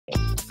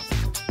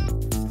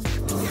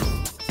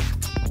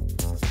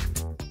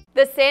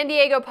The San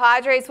Diego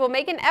Padres will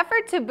make an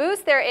effort to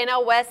boost their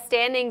NL West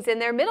standings in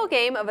their middle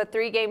game of a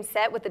 3-game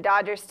set with the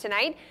Dodgers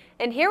tonight.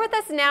 And here with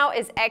us now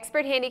is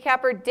expert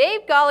handicapper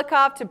Dave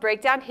Golikoff to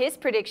break down his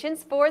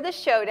predictions for the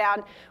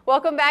showdown.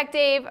 Welcome back,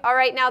 Dave. All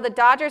right, now the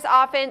Dodgers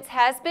offense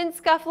has been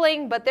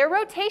scuffling, but their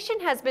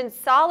rotation has been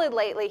solid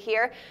lately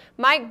here.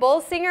 Mike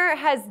Bolsinger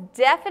has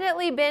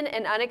definitely been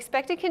an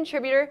unexpected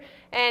contributor,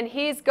 and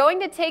he's going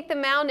to take the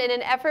mound in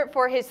an effort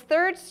for his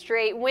 3rd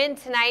straight win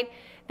tonight.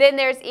 Then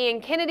there's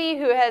Ian Kennedy,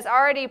 who has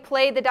already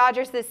played the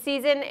Dodgers this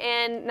season,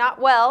 and not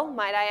well,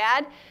 might I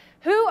add.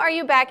 Who are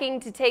you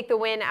backing to take the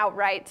win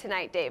outright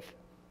tonight, Dave?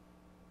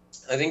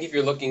 I think if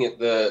you're looking at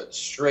the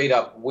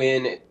straight-up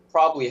win, it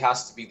probably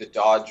has to be the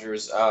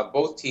Dodgers.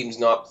 Both teams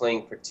not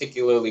playing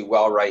particularly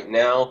well right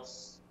now.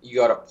 You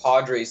got a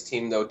Padres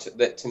team, though,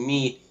 that to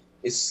me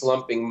is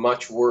slumping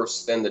much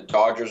worse than the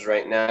Dodgers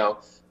right now.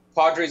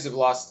 Padres have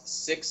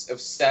lost 6 of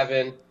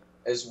 7,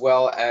 as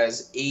well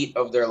as 8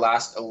 of their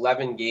last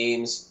 11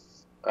 games,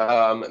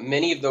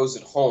 many of those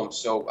at home.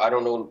 So I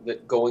don't know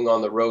that going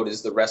on the road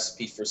is the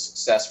recipe for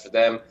success for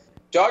them.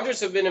 Dodgers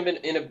have been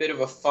in a bit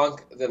of a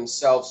funk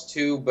themselves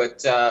too,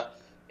 but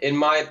in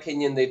my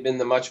opinion, they've been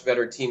the much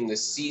better team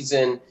this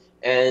season,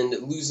 and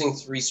losing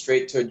 3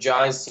 straight to a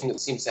Giants team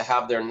that seems to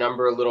have their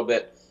number a little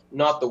bit,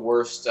 not the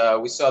worst.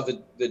 We saw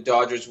the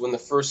Dodgers win the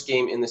first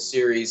game in the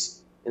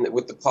series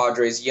with the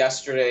Padres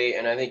yesterday,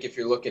 and I think if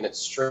you're looking at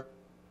straight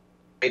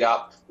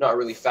up, not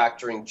really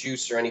factoring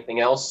juice or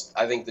anything else,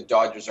 I think the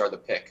Dodgers are the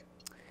pick.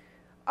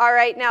 All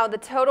right, now the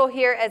total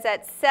here is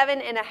at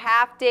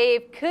 7.5,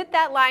 Dave. Could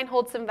that line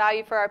hold some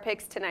value for our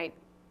picks tonight?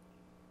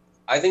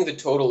 I think the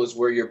total is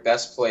where your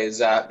best play is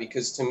at,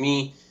 because to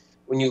me,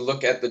 when you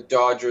look at the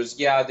Dodgers,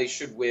 yeah, they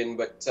should win,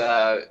 but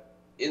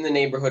in the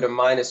neighborhood of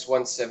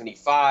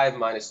 -175,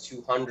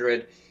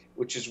 -200,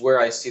 which is where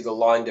I see the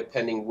line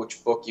depending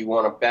which book you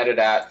want to bet it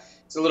at.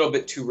 It's a little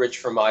bit too rich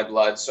for my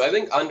blood. So I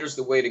think under's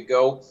the way to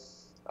go.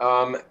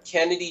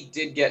 Kennedy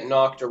did get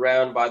knocked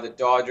around by the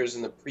Dodgers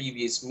in the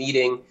previous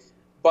meeting,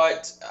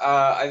 but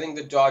I think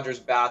the Dodgers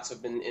bats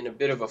have been in a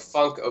bit of a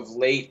funk of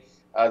late.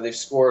 They've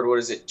scored,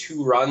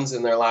 2 runs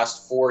in their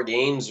last 4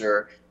 games,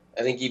 or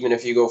I think even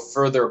if you go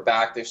further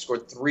back, they've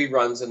scored 3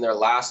 runs in their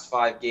last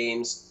 5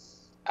 games.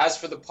 As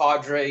for the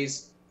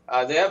Padres,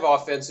 they have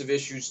offensive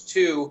issues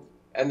too,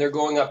 and they're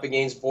going up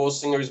against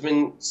Bolsinger, who's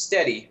been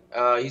steady.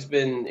 He's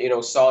been,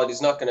 solid.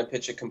 He's not going to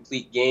pitch a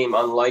complete game,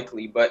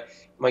 unlikely, but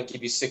might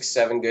give you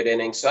 6-7 good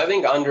innings. So I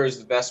think under is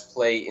the best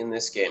play in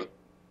this game.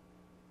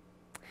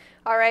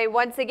 All right,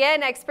 once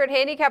again, expert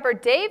handicapper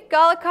Dave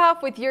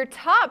Golikoff with your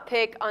top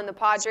pick on the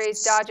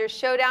Padres-Dodgers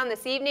showdown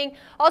this evening.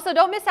 Also,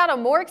 don't miss out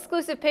on more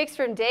exclusive picks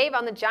from Dave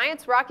on the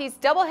Giants-Rockies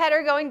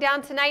doubleheader going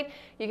down tonight.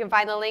 You can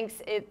find the links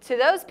to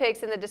those picks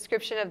in the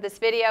description of this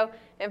video.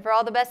 And for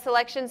all the best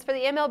selections for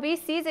the MLB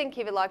season,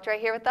 keep it locked right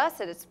here with us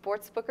at a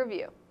Sportsbook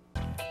Review.